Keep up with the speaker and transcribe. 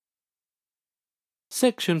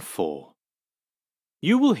Section 4.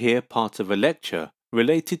 You will hear part of a lecture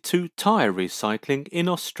related to tyre recycling in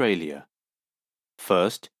Australia.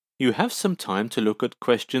 First, you have some time to look at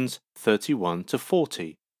questions 31 to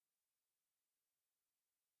 40.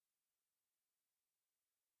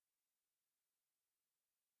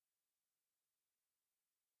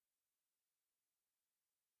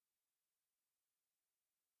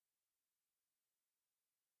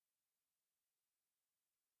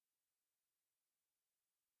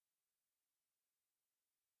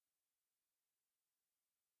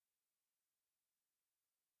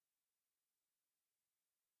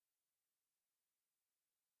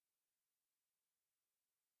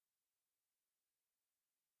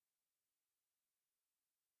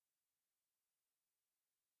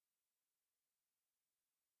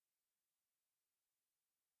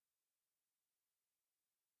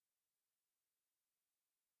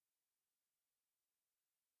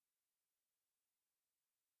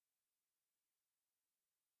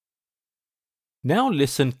 Now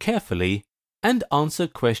listen carefully and answer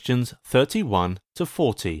questions 31 to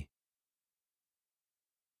 40.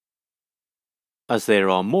 As there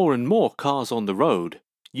are more and more cars on the road,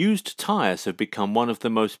 used tyres have become one of the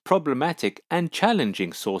most problematic and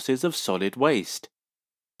challenging sources of solid waste.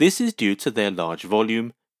 This is due to their large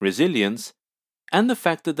volume, resilience, and the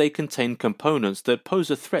fact that they contain components that pose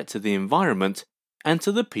a threat to the environment and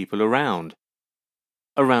to the people around.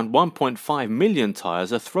 Around 1.5 million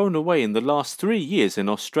tyres are thrown away in the last 3 years in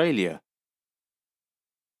Australia.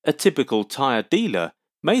 A typical tyre dealer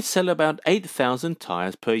may sell about 8,000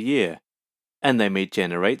 tyres per year, and they may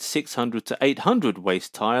generate 600 to 800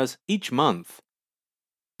 waste tyres each month.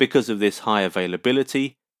 Because of this high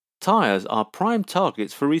availability, tyres are prime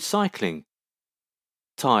targets for recycling.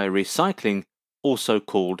 Tyre recycling, also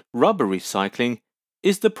called rubber recycling,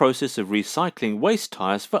 is the process of recycling waste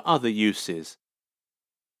tyres for other uses.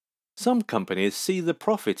 Some companies see the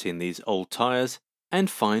profit in these old tyres and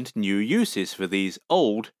find new uses for these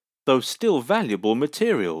old, though still valuable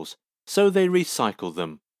materials, so they recycle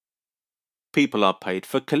them. People are paid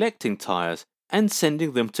for collecting tyres and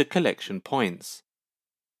sending them to collection points.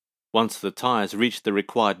 Once the tyres reach the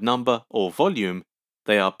required number or volume,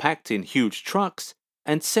 they are packed in huge trucks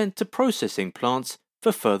and sent to processing plants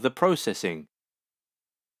for further processing.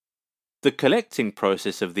 The collecting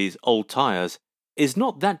process of these old tyres is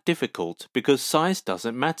not that difficult because size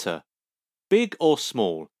doesn't matter. Big or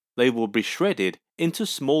small, they will be shredded into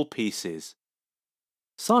small pieces.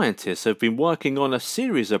 Scientists have been working on a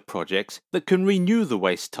series of projects that can renew the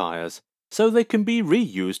waste tyres so they can be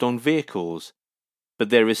reused on vehicles. But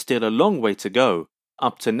there is still a long way to go.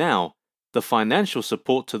 Up to now, the financial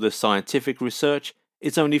support to the scientific research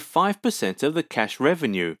is only 5% of the cash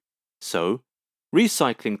revenue. So,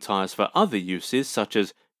 recycling tyres for other uses such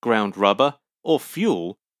as ground rubber or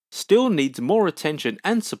fuel still needs more attention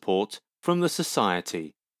and support from the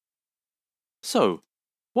society. So,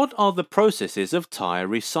 what are the processes of tyre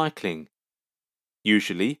recycling?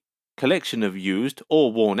 Usually, collection of used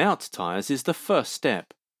or worn-out tyres is the first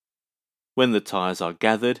step. When the tyres are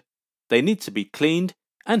gathered, they need to be cleaned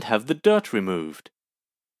and have the dirt removed.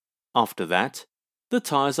 After that, the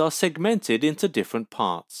tyres are segmented into different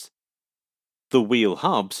parts. The wheel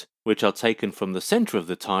hubs, which are taken from the centre of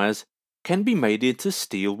the tyres, can be made into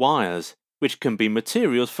steel wires, which can be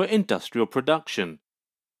materials for industrial production.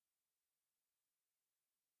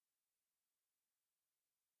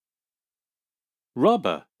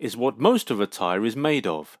 Rubber is what most of a tyre is made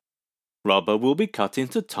of. Rubber will be cut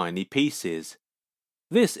into tiny pieces.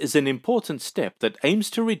 This is an important step that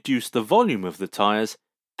aims to reduce the volume of the tyres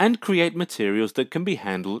and create materials that can be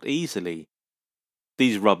handled easily.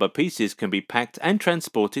 These rubber pieces can be packed and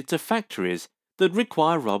transported to factories that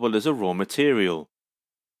require rubber as a raw material.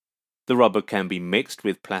 The rubber can be mixed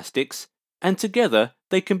with plastics, and together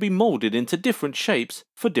they can be molded into different shapes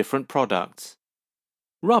for different products.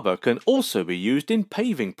 Rubber can also be used in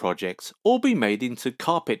paving projects or be made into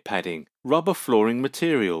carpet padding, rubber flooring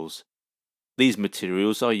materials. These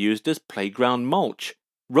materials are used as playground mulch,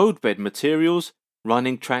 roadbed materials,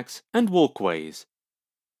 running tracks and walkways.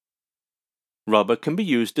 Rubber can be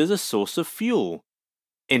used as a source of fuel.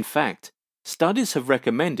 In fact, studies have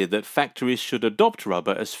recommended that factories should adopt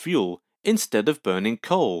rubber as fuel instead of burning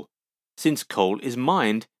coal, since coal is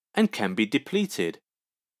mined and can be depleted.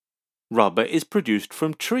 Rubber is produced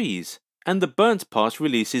from trees, and the burnt part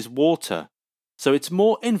releases water, so it's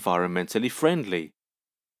more environmentally friendly.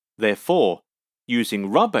 Therefore, using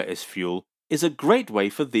rubber as fuel is a great way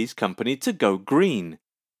for these companies to go green.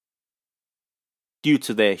 Due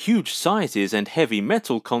to their huge sizes and heavy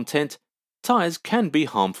metal content, tyres can be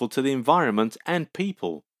harmful to the environment and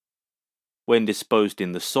people. when disposed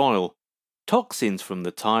in the soil, toxins from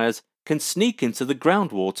the tires can sneak into the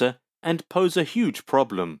groundwater and pose a huge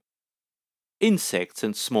problem. Insects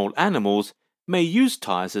and small animals may use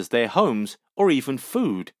tires as their homes or even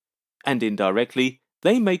food, and indirectly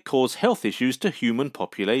they may cause health issues to human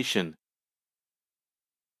population.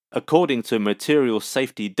 According to Material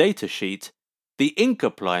Safety Data Sheet, the ink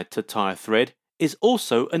applied to tire thread is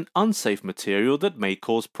also an unsafe material that may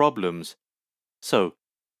cause problems. So,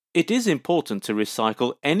 it is important to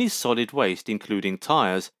recycle any solid waste, including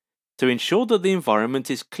tires, to ensure that the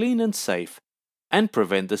environment is clean and safe, and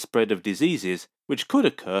prevent the spread of diseases which could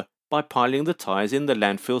occur by piling the tires in the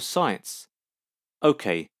landfill sites.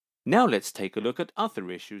 Okay, now let's take a look at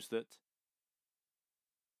other issues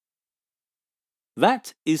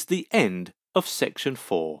That is the end of section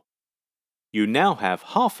 4. You now have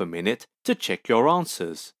half a minute to check your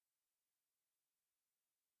answers.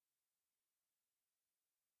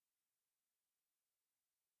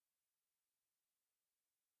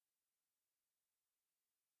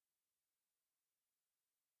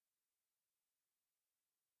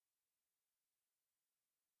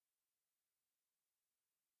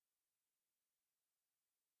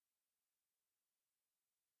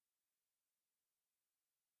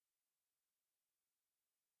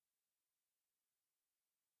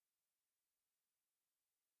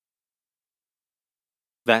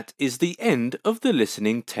 That is the end of the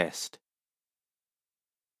listening test.